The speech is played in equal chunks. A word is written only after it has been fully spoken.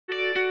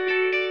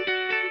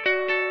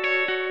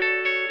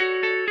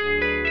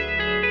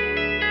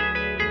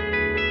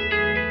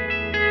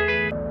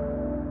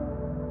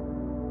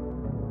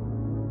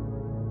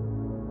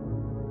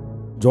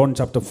John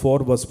chapter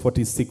 4 verse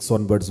 46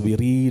 onwards, we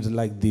read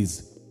like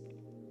this.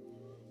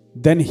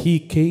 Then he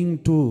came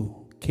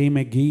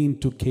again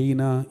to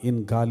Cana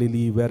in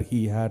Galilee, where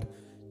he had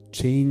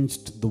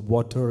changed the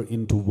water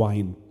into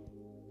wine.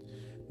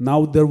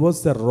 Now there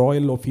was a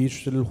royal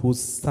official whose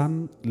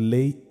son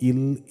lay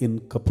ill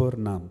in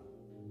Capernaum.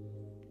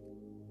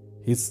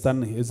 His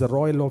son is a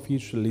royal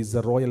official, is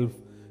a royal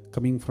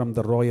coming from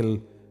the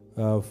royal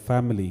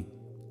family,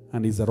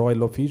 and he's a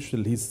royal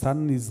official. His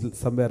son is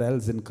somewhere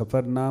else in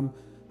Capernaum,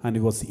 and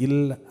he was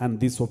ill, and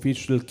this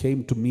official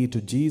came to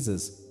meet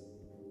Jesus.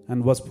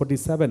 And verse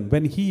 47,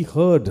 when he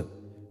heard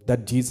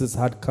that Jesus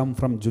had come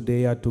from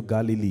Judea to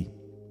Galilee,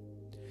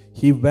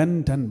 he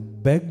went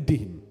and begged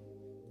him.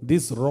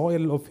 This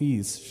royal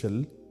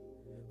official,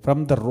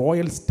 from the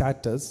royal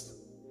status,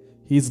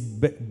 he is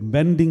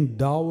bending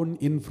down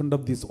in front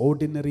of this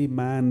ordinary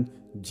man,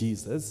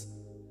 Jesus,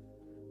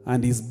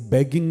 and is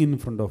begging in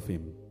front of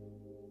him.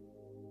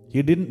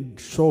 He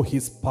didn't show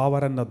his power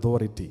and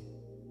authority.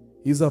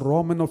 He's a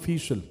Roman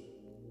official.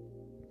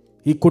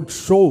 He could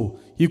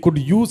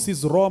use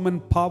his Roman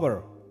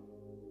power,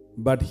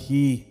 but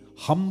he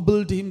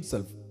humbled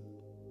himself.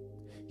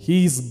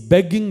 He is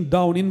begging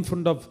down in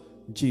front of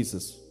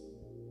Jesus.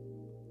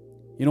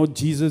 You know,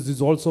 Jesus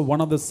is also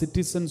one of the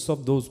citizens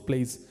of those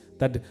places,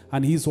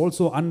 and he is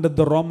also under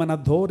the Roman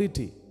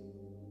authority.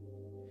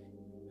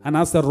 And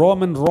as a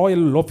Roman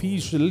royal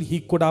official, he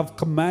could have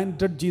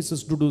commanded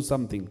Jesus to do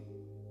something.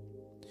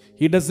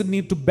 He doesn't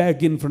need to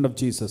beg in front of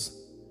Jesus,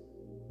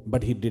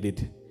 but he did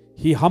it.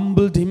 He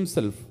humbled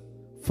himself,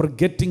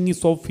 forgetting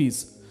his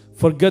office,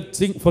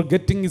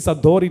 forgetting his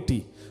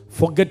authority,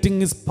 forgetting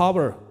his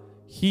power.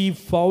 He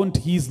found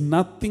he is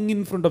nothing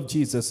in front of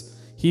Jesus.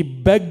 He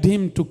begged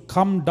him to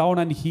come down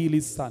and heal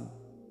his son,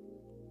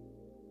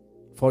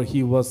 for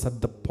he was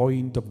at the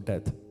point of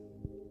death.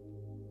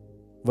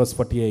 Verse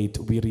 48,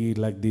 we read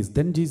like this.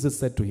 Then Jesus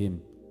said to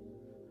him,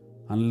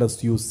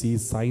 unless you see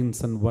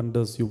signs and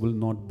wonders, you will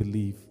not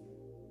believe.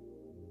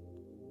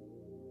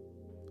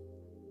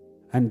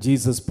 And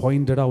Jesus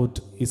pointed out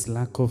his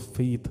lack of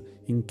faith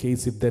in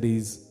case if there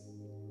is.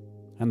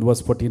 And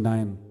verse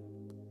 49,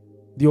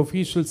 the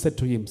official said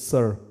to him,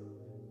 Sir,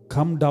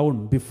 come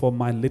down before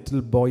my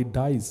little boy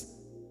dies.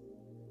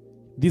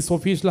 This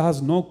official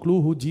has no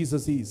clue who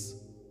Jesus is.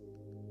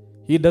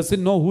 He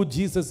doesn't know who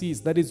Jesus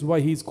is. That is why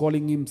he is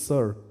calling him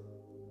Sir.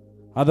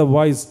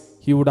 Otherwise,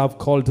 he would have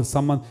called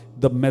someone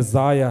the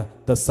Messiah,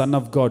 the Son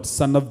of God,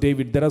 Son of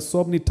David. There are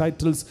so many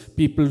titles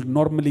people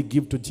normally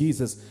give to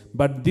Jesus,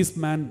 but this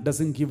man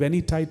doesn't give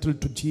any title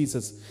to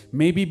Jesus.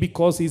 Maybe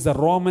because he's a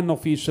Roman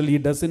official, he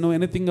doesn't know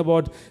anything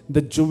about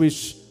the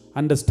Jewish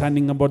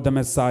understanding about the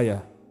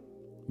Messiah.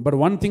 But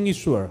one thing is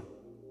sure,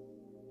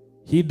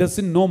 he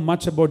doesn't know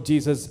much about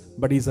Jesus,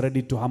 but he's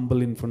ready to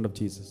humble in front of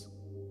Jesus.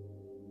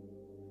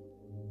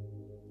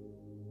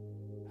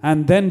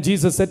 And then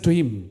Jesus said to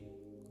him,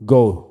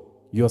 go,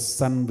 your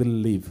son will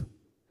live.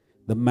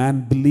 The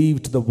man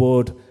believed the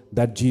word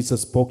that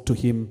Jesus spoke to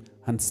him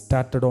and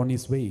started on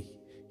his way.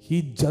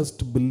 He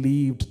just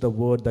believed the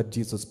word that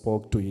Jesus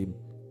spoke to him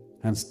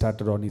and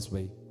started on his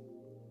way.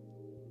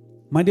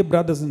 My dear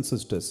brothers and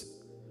sisters,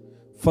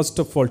 first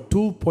of all,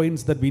 2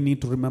 points that we need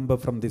to remember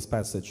from this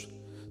passage.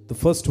 The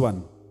first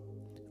one,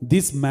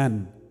 this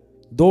man,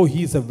 though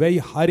he is a very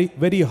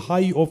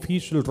high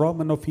official,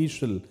 Roman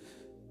official,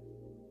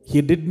 he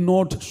did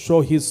not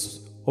show his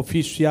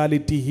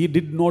officiality. He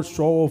did not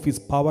show off his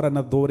power and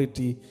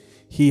authority.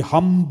 He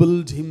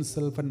humbled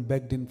himself and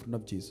begged in front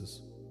of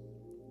Jesus.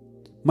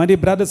 My dear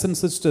brothers and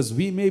sisters,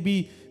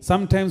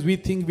 sometimes we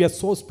think we are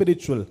so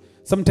spiritual.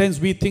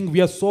 Sometimes we think we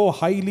are so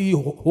highly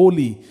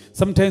holy.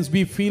 Sometimes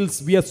we feel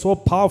we are so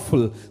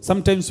powerful.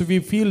 Sometimes we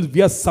feel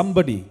we are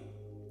somebody.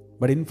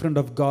 But in front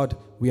of God,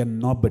 we are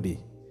nobody.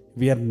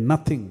 We are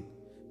nothing.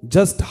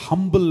 Just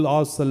humble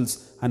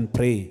ourselves and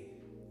pray.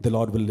 The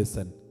Lord will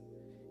listen.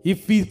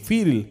 If we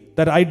feel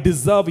that I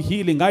deserve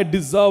healing, I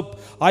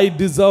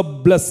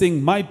deserve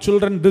blessing, my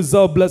children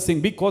deserve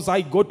blessing because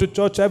I go to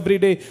church every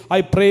day,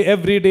 I pray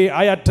every day,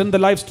 I attend the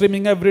live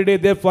streaming every day,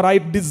 therefore I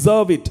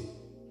deserve it.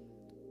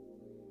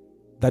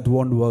 That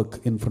won't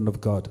work in front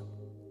of God.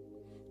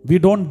 We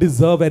don't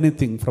deserve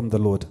anything from the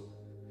Lord.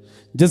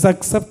 Just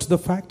accept the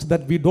fact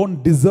that we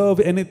don't deserve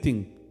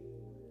anything.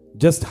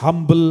 Just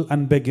humble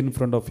and beg in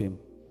front of Him.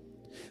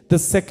 The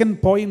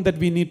second point that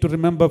we need to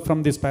remember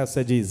from this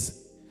passage is,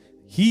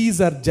 he is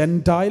a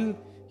Gentile,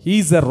 he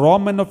is a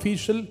Roman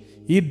official,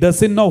 he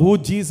doesn't know who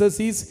Jesus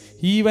is.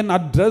 He even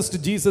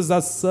addressed Jesus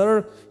as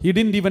Sir. He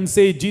didn't even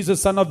say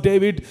Jesus, Son of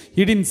David.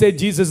 He didn't say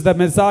Jesus the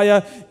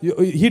Messiah.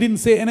 He didn't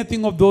say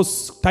anything of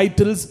those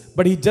titles,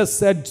 but he just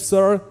said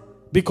Sir,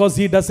 because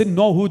he doesn't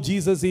know who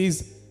Jesus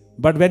is.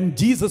 But when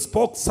Jesus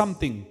spoke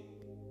something,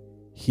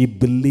 he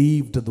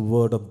believed the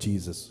word of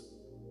Jesus.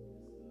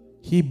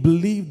 He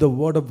believed the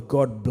word of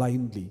God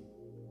blindly.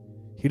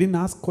 He didn't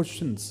ask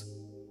questions.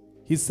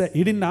 He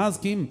didn't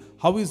ask him,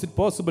 how is it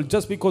possible?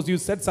 Just because you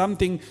said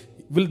something,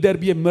 will there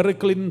be a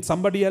miracle in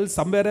somebody else,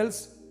 somewhere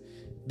else?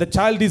 The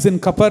child is in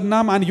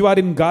Capernaum and you are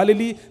in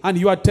Galilee and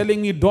you are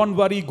telling me, don't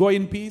worry, go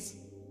in peace.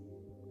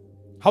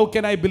 How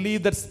can I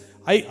believe that?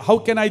 How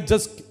can I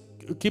just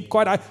keep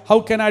quiet? How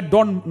can I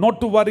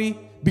not to worry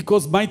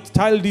because my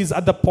child is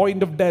at the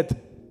point of death?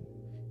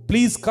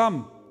 Please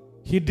come.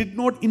 He did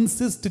not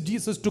insist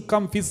Jesus to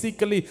come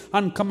physically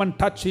and come and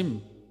touch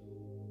him.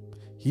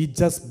 He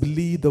just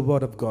believed the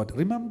word of God.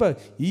 Remember,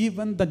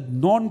 even the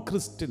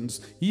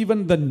non-Christians,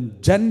 even the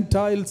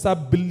Gentiles are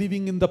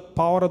believing in the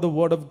power of the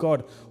word of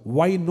God.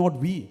 Why not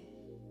we?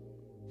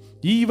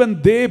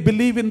 Even they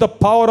believe in the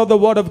power of the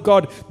word of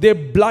God. They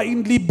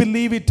blindly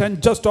believe it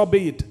and just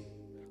obey it.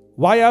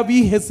 Why are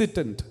we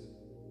hesitant?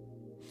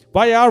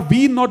 Why are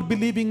we not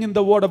believing in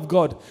the word of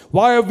God?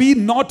 Why are we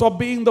not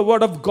obeying the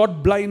word of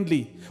God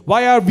blindly?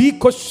 Why are we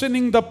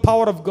questioning the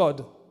power of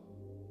God?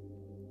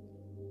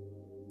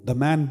 The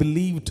man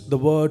believed the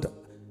word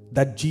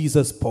that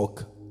Jesus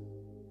spoke.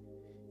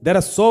 There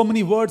are so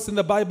many words in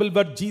the Bible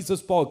that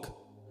Jesus spoke.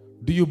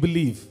 Do you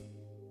believe?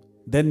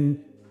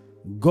 Then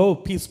go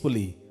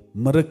peacefully.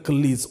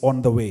 Miracle is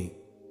on the way.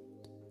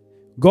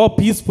 Go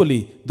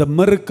peacefully. The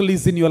miracle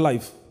is in your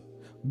life.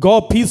 Go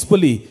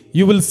peacefully.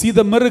 You will see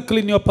the miracle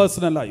in your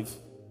personal life.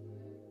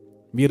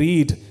 We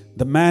read,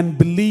 the man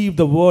believed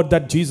the word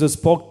that Jesus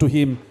spoke to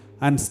him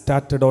and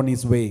started on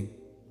his way.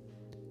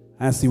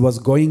 As he was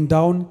going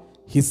down,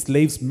 his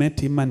slaves met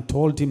him and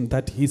told him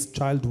that his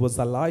child was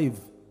alive.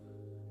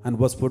 And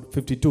verse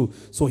 52.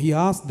 So he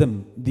asked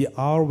them the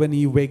hour when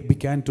he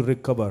began to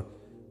recover.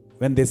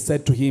 When they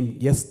said to him,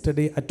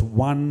 yesterday at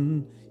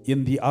 1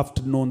 in the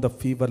afternoon, the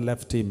fever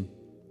left him.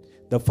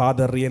 The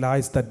father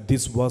realized that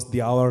this was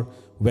the hour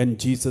when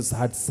Jesus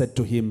had said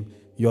to him,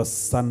 your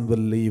son will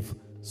live.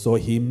 So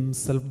he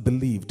himself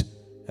believed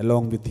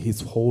along with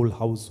his whole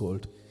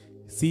household.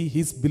 See,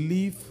 his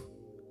belief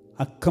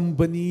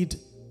accompanied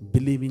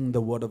believing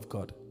the word of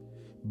God.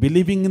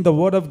 Believing in the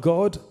word of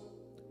God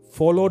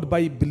followed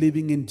by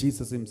believing in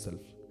Jesus himself.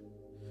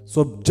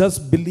 So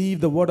just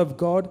believe the word of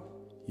God.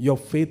 Your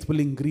faith will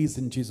increase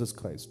in Jesus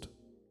Christ.